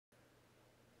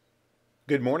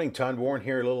Good morning, Todd Warren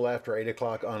here, a little after 8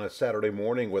 o'clock on a Saturday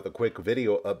morning with a quick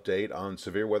video update on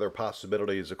severe weather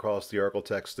possibilities across the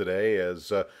Arctic today.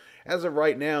 As of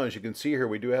right now, as you can see here,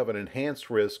 we do have an enhanced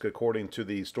risk according to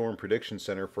the Storm Prediction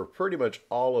Center for pretty much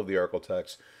all of the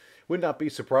Arctic. Would not be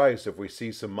surprised if we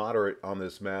see some moderate on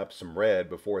this map, some red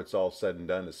before it's all said and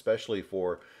done, especially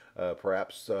for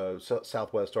perhaps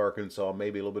southwest Arkansas,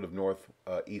 maybe a little bit of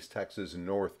northeast Texas and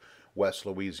northwest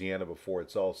Louisiana before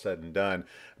it's all said and done.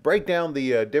 Break down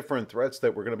the different threats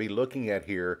that we're going to be looking at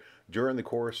here during the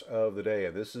course of the day.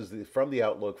 And this is from the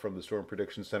outlook from the Storm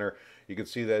Prediction Center. You can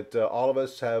see that all of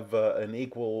us have an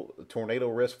equal tornado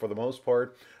risk for the most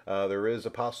part. There is a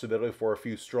possibility for a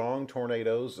few strong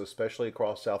tornadoes, especially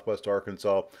across southwest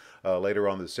Arkansas later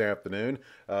on this afternoon.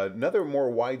 Another more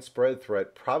widespread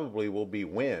threat probably will be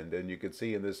wind, and you can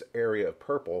see in this area of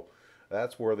purple,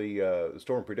 that's where the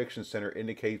Storm Prediction Center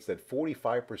indicates that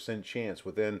 45% chance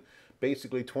within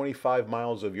basically 25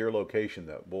 miles of your location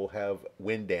that will have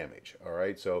wind damage. All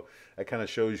right, so that kind of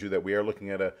shows you that we are looking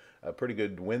at a pretty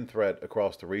good wind threat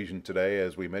across the region today.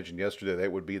 As we mentioned yesterday,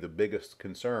 that would be the biggest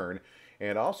concern.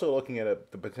 And also looking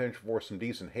at the potential for some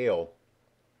decent hail.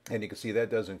 And you can see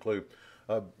that does include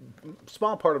a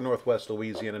small part of northwest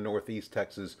Louisiana, northeast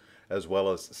Texas, as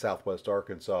well as southwest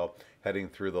Arkansas, heading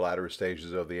through the latter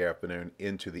stages of the afternoon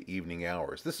into the evening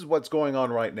hours. This is what's going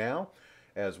on right now.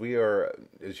 If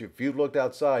you've looked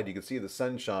outside, you can see the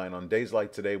sunshine. On days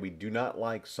like today, we do not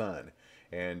like sun.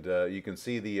 And you can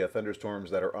see the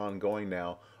thunderstorms that are ongoing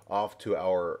now off to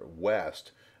our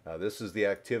west. This is the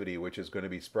activity which is going to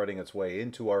be spreading its way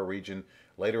into our region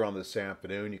later on this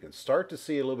afternoon. You can start to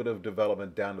see a little bit of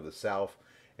development down to the south,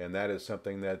 and that is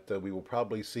something that we will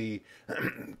probably see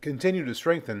continue to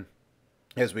strengthen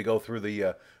as we go through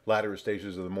the latter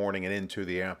stages of the morning and into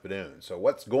the afternoon. So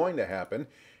what's going to happen?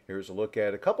 Here's a look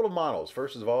at a couple of models.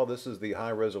 First of all, this is the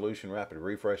high resolution rapid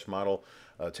refresh model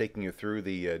taking you through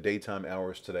the daytime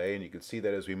hours today. And you can see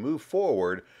that as we move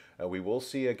forward, we will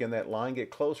see again that line get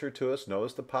closer to us.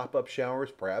 Notice the pop-up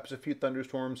showers, perhaps a few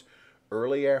thunderstorms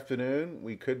early afternoon.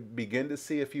 We could begin to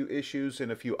see a few issues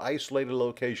in a few isolated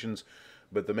locations,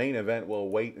 but the main event will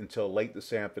wait until late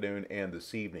this afternoon and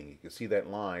this evening. You can see that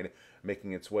line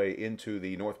making its way into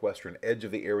the northwestern edge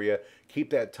of the area. Keep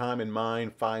that time in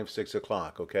mind, 5, 6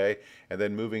 o'clock, okay? And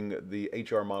then moving the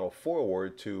HR model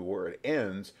forward to where it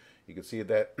ends, you can see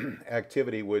that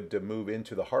activity would move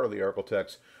into the heart of the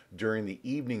Arctic during the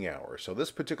evening hours. So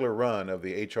this particular run of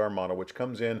the HR model, which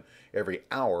comes in every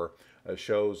hour,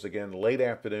 shows, again, late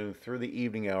afternoon through the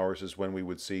evening hours is when we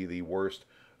would see the worst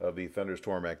of the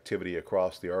thunderstorm activity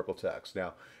across the Arctic.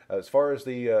 Now, as far as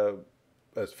the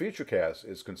Futurecast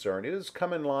is concerned, it has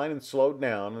come in line and slowed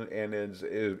down and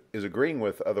is agreeing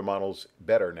with other models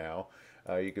better now.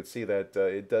 You can see that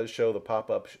it does show the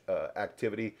pop-up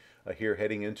activity here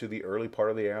heading into the early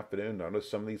part of the afternoon. Notice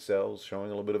some of these cells showing a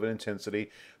little bit of an intensity,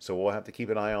 so we'll have to keep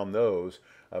an eye on those.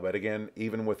 But again,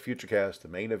 even with Futurecast, the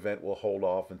main event will hold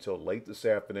off until late this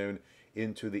afternoon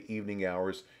into the evening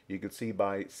hours. You can see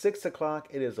by 6 o'clock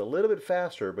it is a little bit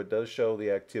faster, but does show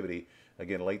the activity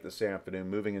again late this afternoon,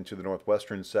 moving into the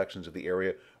northwestern sections of the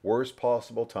area, worst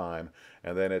possible time,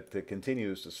 and then it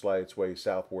continues to slide its way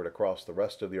southward across the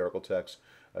rest of the Arctic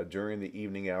during the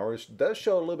evening hours. Does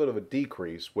show a little bit of a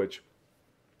decrease, which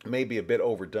may be a bit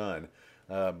overdone,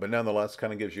 but nonetheless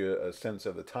kind of gives you a sense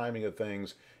of the timing of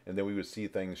things, and then we would see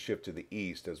things shift to the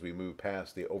east as we move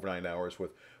past the overnight hours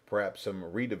with perhaps some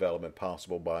redevelopment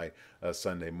possible by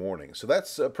Sunday morning. So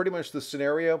that's pretty much the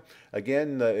scenario.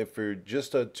 Again, if you're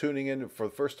just tuning in for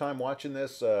the first time watching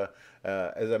this,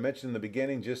 as I mentioned in the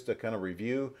beginning, just to kind of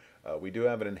review, we do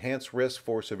have an enhanced risk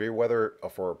for severe weather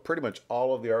for pretty much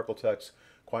all of the Arctic.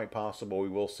 Quite possible we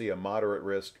will see a moderate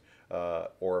risk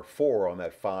or a 4 on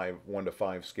that 1 to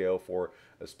 5 scale for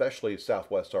especially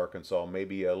southwest Arkansas,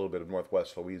 maybe a little bit of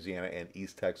northwest Louisiana and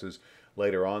east Texas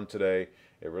later on today.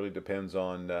 It really depends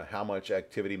on how much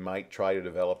activity might try to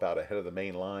develop out ahead of the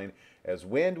main line, as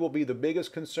wind will be the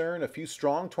biggest concern. A few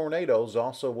strong tornadoes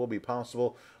also will be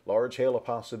possible, large hail a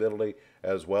possibility,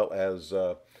 as well as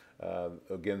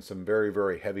again, some very,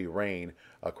 very heavy rain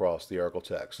across the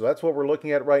Arctic. So that's what we're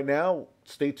looking at right now.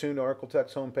 Stay tuned to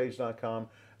arcticshomepage.com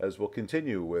as we'll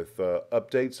continue with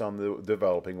updates on the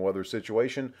developing weather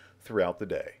situation throughout the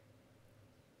day.